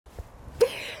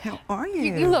How are you?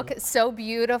 You look so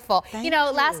beautiful. Thank you know,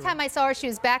 you. last time I saw her, she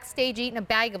was backstage eating a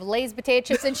bag of Lay's potato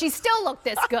chips, and she still looked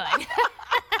this good.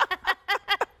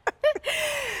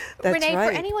 That's Renee,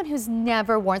 right. for anyone who's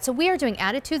never worn, so we are doing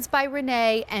Attitudes by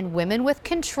Renee and Women with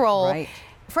Control. Right.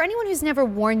 For anyone who's never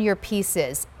worn your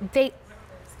pieces, they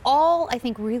all, I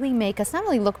think, really make us not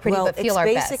only look pretty, but feel our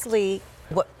best. Well, it's basically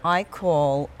what I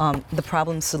call the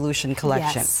problem solution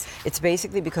collection. Yes. It's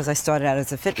basically because I started out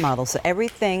as a fit model, so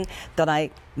everything that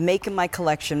I make in my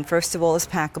collection, first of all, is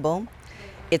packable.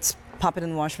 It's pop it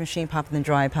in the washing machine, pop it in the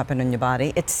dryer, pop it on your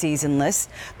body. It's seasonless,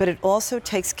 but it also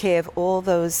takes care of all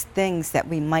those things that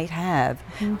we might have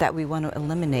that we want to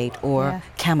eliminate or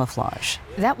camouflage.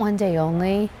 That one day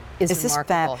only is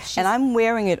remarkable. And I'm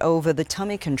wearing it over the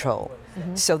tummy control.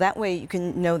 So that way you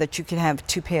can know that you can have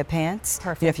 2 pair of pants.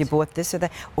 Perfect. You know, if you bought this or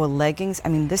that, or leggings. I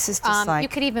mean, this is just like... You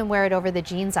could even wear it over the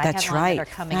jeans I have on that are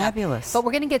coming Fabulous. up. But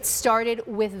we're going to get started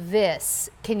with this.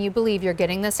 Can you believe you're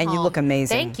getting this And home? you look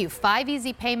amazing. Thank you. 5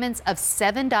 easy payments of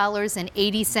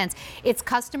 $7.80. It's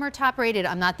customer top rated.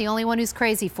 I'm not the only one who's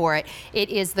crazy for it. It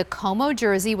is the Como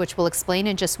jersey, which we'll explain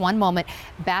in just one moment.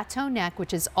 Bateau neck,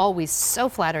 which is always so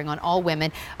flattering on all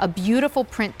women. A beautiful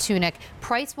print tunic.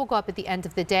 Price will go up at the end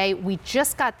of the day. We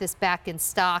just got this back in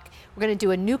stock. We're going to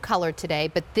do a new color today,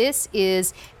 but this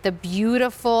is the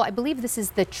beautiful, I believe this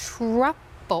is the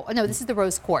truffle. No, this is the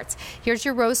rose quartz. Here's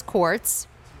your rose quartz,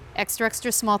 extra,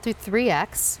 extra small through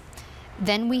 3X.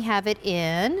 Then we have it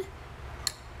in,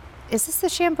 is this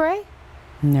the chambray?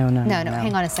 No.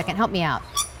 Hang on a second. Help me out.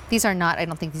 These are not, I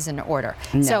don't think these are in order.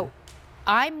 No. So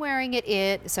I'm wearing it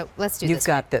in, so let's do this. You've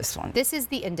got this one. This is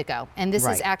the indigo, and this is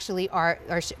Right. actually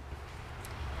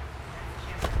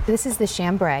this is the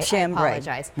chambray. Chambray. I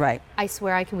apologize. Right. I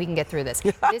swear we can get through this.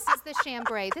 This is the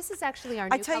chambray. This is actually our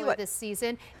new color this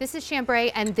season. This is chambray,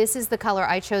 and this is the color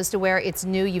I chose to wear. It's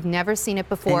new. You've never seen it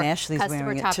before. And Ashley's Customer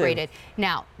wearing it top too. rated.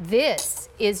 Now, this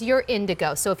is your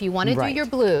indigo. So if you want to do Right. your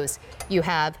blues, you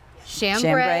have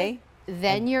chambray,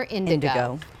 then your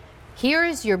indigo. Here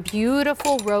is your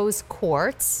beautiful rose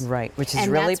quartz. Right, which is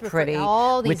and really that's pretty,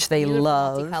 all these which they beautiful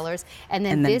love. multicolors. And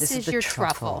then this is the your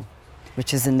truffle.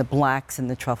 Which is in the blacks and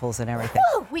the truffles and everything.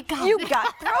 Woo, we got You it.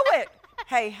 got through it.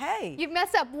 Hey. You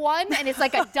mess up one, and it's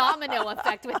like a domino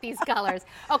effect with these colors.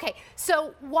 Okay,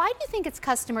 so why do you think it's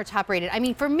customer top rated? I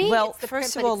mean, for me, Well, it's the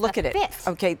first print, of all, but look it's at the it.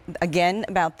 fit. Okay, again,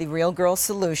 about the Real Girl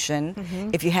Solution.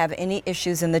 If you have any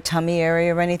issues in the tummy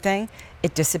area or anything,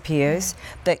 it disappears.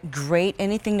 That great,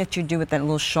 anything that you do with that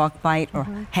little shark bite or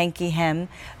hanky hem,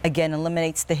 again,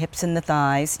 eliminates the hips and the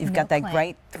thighs. You've got that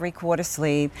great 3/4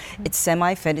 sleeve. It's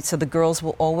semi-fitted, so the girls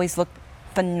will always look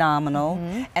phenomenal.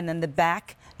 And then the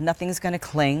back, nothing's going to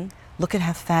cling. Look at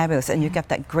how fabulous. And you've got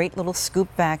that great little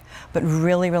scoop back, but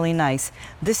really, really nice.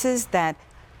 This is that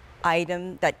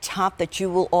item, that top that you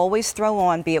will always throw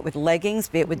on, be it with leggings,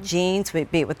 be it with jeans, be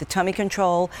it with the tummy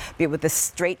control, be it with the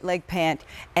straight leg pant,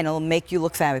 and it'll make you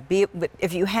look fabulous. Be it with,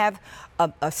 if you have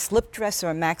a slip dress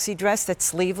or a maxi dress that's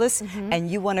sleeveless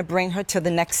and you want to bring her to the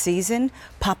next season,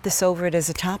 pop this over it as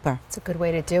a topper. It's a good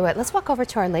way to do it. Let's walk over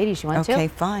to our ladies. You want to? Okay,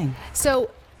 fine. So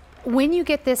when you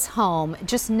get this home,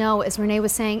 just know, as Renee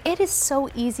was saying, it is so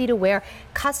easy to wear,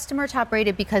 customer top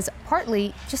rated, because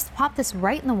partly just pop this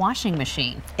right in the washing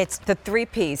machine. It's the 3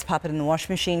 Ps. Pop it in the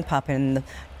washing machine, pop it in the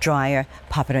dryer,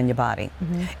 pop it on your body.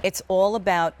 It's all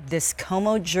about this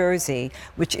Como jersey,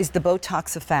 which is the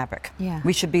Botox of fabric. Yeah.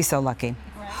 We should be so lucky.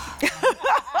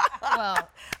 Well,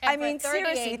 I mean,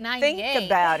 seriously, think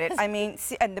about it. I mean,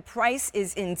 see, and the price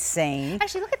is insane.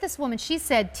 Actually, look at this woman. She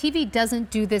said TV doesn't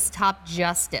do this top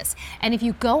justice. And if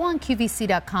you go on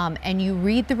QVC.com and you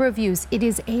read the reviews, it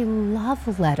is a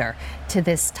love letter to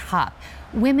this top.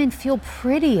 Women feel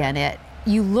pretty in it.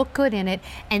 You look good in it.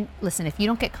 And listen, if you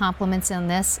don't get compliments on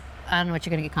this, I don't know what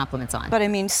you're going to get compliments on. But I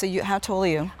mean, so how tall are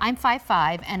you? I'm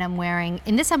 5'5", and I'm wearing,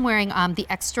 in this I'm wearing the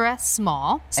extra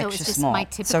small. So Extra it's just small. my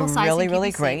typical so size really, in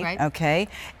really QVC, great. right? Okay.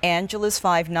 Angela's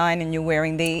 5'9", and you're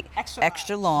wearing the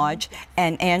extra large.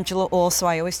 And Angela also,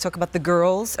 I always talk about the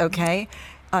girls, okay?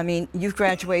 I mean, you've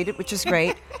graduated, which is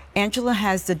great. Angela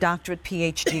has the doctorate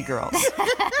PhD girls,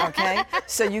 okay?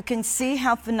 So you can see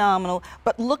how phenomenal.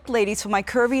 But look, ladies, for my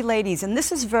curvy ladies, and this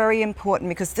is very important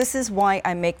because this is why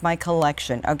I make my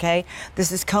collection, okay? This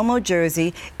is Como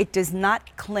jersey. It does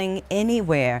not cling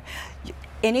anywhere.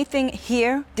 Anything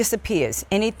here disappears.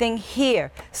 Anything here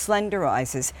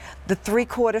slenderizes. The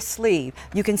 3/4 sleeve,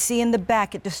 you can see in the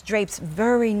back, it just drapes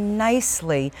very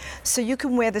nicely. So you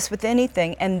can wear this with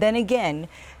anything. And then again,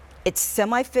 it's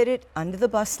semi-fitted under the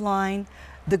bust line.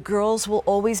 The girls will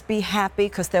always be happy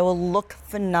because they will look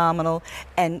phenomenal,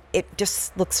 and it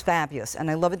just looks fabulous. And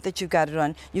I love it that you got it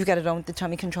on. You got it on with the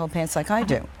tummy control pants like I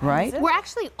do, right? We're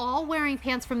actually all wearing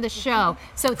pants from the show.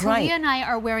 So Talia Right. and I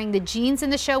are wearing the jeans in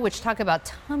the show, which talk about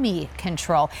tummy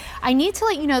control. I need to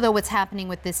let you know, though, what's happening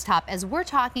with this top. As we're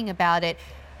talking about it,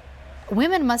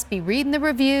 women must be reading the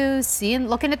reviews,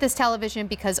 looking at this television,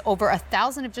 because over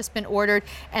 1,000 have just been ordered,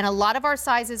 and a lot of our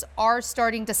sizes are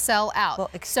starting to sell out. Well,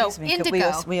 excuse me, could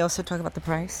indigo. we also talk about the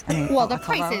price? I mean, Well, the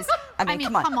hello? prices. I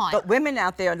mean, come on. But women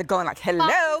out there are going like,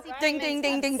 hello, ding, ding,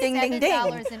 ding, ding, ding, ding, ding.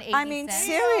 $7.80. I mean,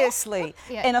 seriously.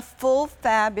 Yeah. In a full,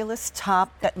 fabulous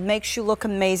top that makes you look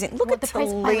amazing. Look at the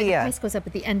price, by the way, the Talia. price goes up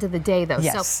at the end of the day, though.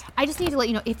 Yes. So I just need to let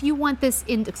you know, if you want this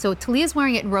so Talia's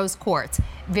wearing it in rose quartz,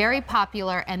 very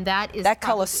popular, and that is That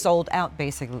color sold out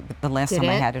basically the last time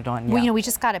I had it on. Yeah. Well, we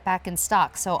just got it back in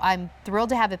stock, so I'm thrilled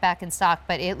to have it back in stock,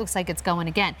 but it looks like it's going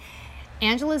again.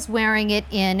 Angela's wearing it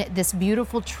in this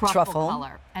beautiful truffle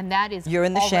color, and that is You're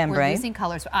in the all that chambray. We're losing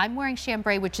colors. I'm wearing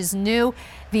chambray, which is new.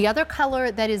 The other color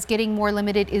that is getting more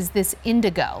limited is this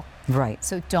indigo. Right.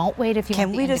 So don't wait if you Can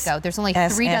want we the just indigo. There's only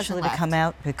ask 3 dozen Ashley left. to come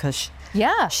out because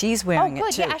Yeah. she's wearing good.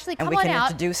 it too. Yeah, Ashley, come and we on can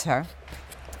out. introduce her.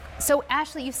 So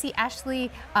Ashley, you see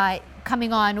Ashley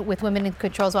coming on with Women in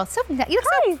Control as well. So you look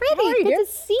so pretty. Good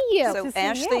to see you. So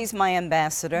Ashley's my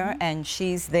ambassador, and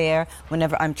she's there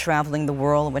whenever I'm traveling the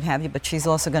world and what have you, but she's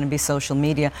also going to be social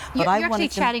media. But You're I actually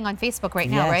wanted chatting on Facebook right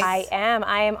now, Yes. right?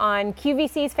 I am on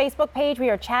QVC's Facebook page.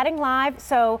 We are chatting live,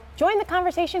 so join the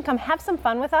conversation. Come have some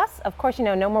fun with us. Of course,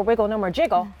 no more wiggle, no more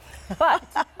jiggle. But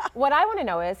what I want to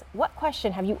know is, what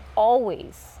question have you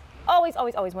always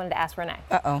wanted to ask Renee?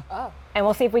 Uh-oh. And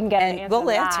we'll see if we can get an And answer we'll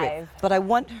answer live. it. But I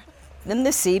want them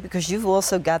to see, because you've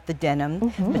also got the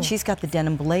denim, but she's got the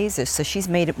denim blazers, so she's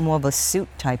made it more of a suit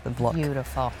type of look.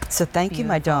 Beautiful. So thank you,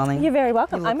 my darling. You're very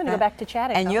welcome. You I'm look going to go that- back to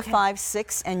chatting. And you're Okay.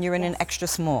 5'6", and you're in an extra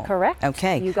small. Correct.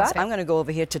 Okay. You got it. I'm going to go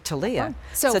over here to Talia.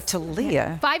 So- So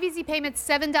Talia, 5 easy payments,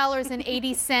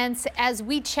 $7.80. As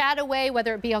we chat away,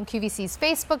 whether it be on QVC's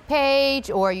Facebook page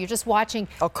or you're just watching.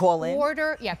 Or call in.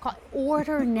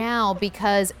 Order now,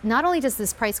 because not only does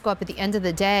this price go up at the end of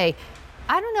the day,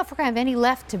 I don't know if we're going to have any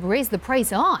left to raise the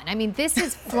price on. I mean, this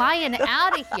is flying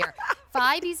out of here.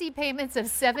 5 easy payments of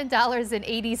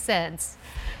 $7.80.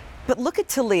 but look at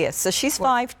Talia. So she's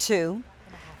 5'2"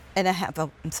 and a half. Oh,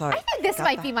 I'm sorry. I think this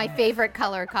might be my favorite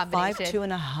color combination. 5'2"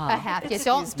 and a half. A half. Yeah,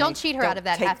 Excuse don't me. cheat her out of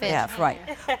that take half the inch. half, right.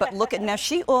 But look at, now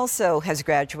she also has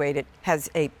graduated, has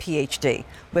a PhD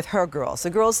with her girls. The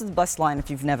girls of the bus line, if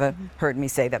you've never heard me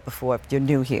say that before, if you're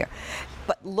new here.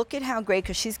 But look at how great,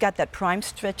 because she's got that prime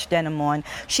stretch denim on.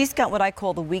 She's got what I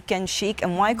call the weekend chic.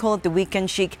 And why I call it the weekend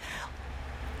chic,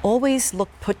 always look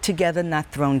put together, not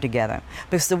thrown together.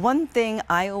 Because the one thing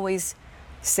I always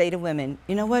say to women,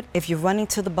 you know what, if you're running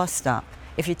to the bus stop,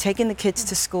 if you're taking the kids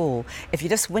to school, if you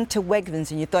just went to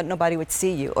Wegmans and you thought nobody would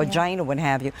see you, or Giant or what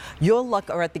have you, your luck,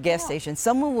 or at the gas station,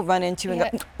 someone will run into you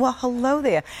and go, well, hello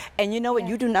there. And you know what,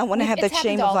 you do not want to have It's that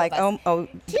shame happened to of all like, of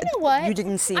us. Do you know what? You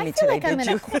didn't see I me feel today, like I'm did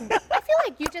in you? I feel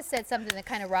like you just said something that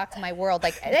kind of rocked my world.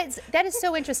 Like that is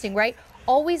so interesting, right?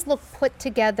 Always look put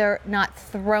together, not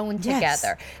thrown Yes.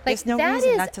 together. Like There's no that reason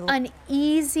is not to look- an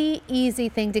easy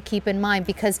thing to keep in mind,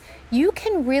 because you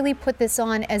can really put this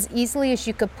on as easily as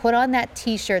you could put on that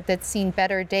T-shirt that's seen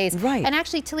better days. Right. And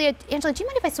actually, Talia, Angela, do you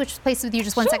mind if I switch places with you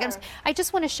just one second? I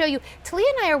just want to show you. Talia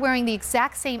and I are wearing the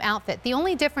exact same outfit. The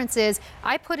only difference is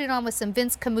I put it on with some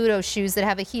Vince Camuto shoes that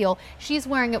have a heel. She's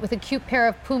wearing it with a cute pair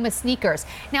of Puma sneakers.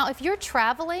 Now, if you're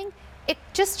traveling,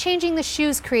 just changing the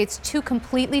shoes creates 2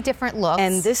 completely different looks.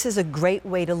 And this is a great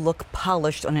way to look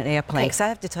polished on an airplane. Okay. Because I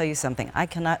have to tell you something, I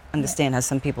cannot understand how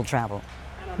some people travel.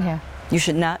 Yeah. You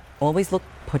should not always look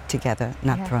put together,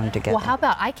 not thrown together. Well, how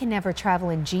about I can never travel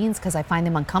in jeans because I find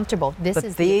them uncomfortable. This But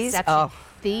is the these, exception. oh.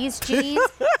 These jeans,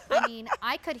 I mean,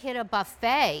 I could hit a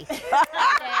buffet and then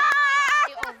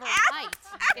stay overnight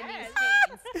in these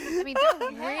jeans. I mean, they're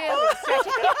really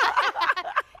stretchy.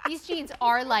 These jeans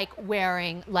are like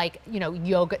wearing, like,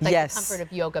 yoga, like Yes. the comfort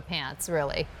of yoga pants,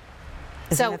 really.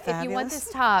 Isn't So it if you want fabulous?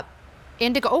 this top,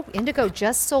 Indigo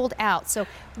just sold out. So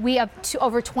we have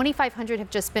over 2,500 have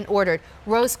just been ordered.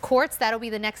 Rose quartz, that'll be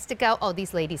the next to go. Oh,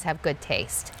 these ladies have good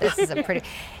taste. This is a pretty.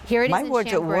 Here it is My in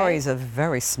wardrobe chambray. warriors are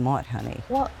very smart, honey.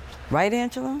 Well, Right,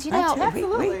 Angela? do you know? I tell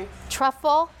you,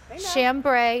 Truffle,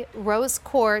 chambray, rose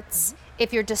quartz.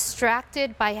 If you're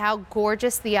distracted by how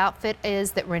gorgeous the outfit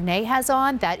is that Renee has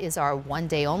on, that is our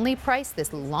one-day only price,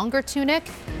 this longer tunic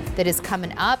that is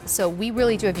coming up. So we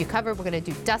really do have you covered. We're going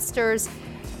to do dusters.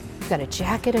 We've got a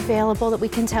jacket available that we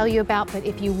can tell you about. But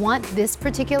if you want this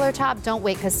particular top, don't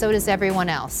wait, because so does everyone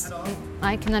else.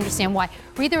 I can understand why.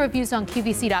 Read the reviews on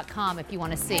QVC.com if you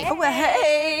want to see. Oh, well,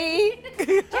 hey!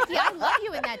 Jackie, I love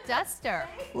you in that duster.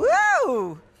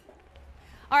 Woo!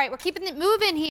 All right, we're keeping it moving here.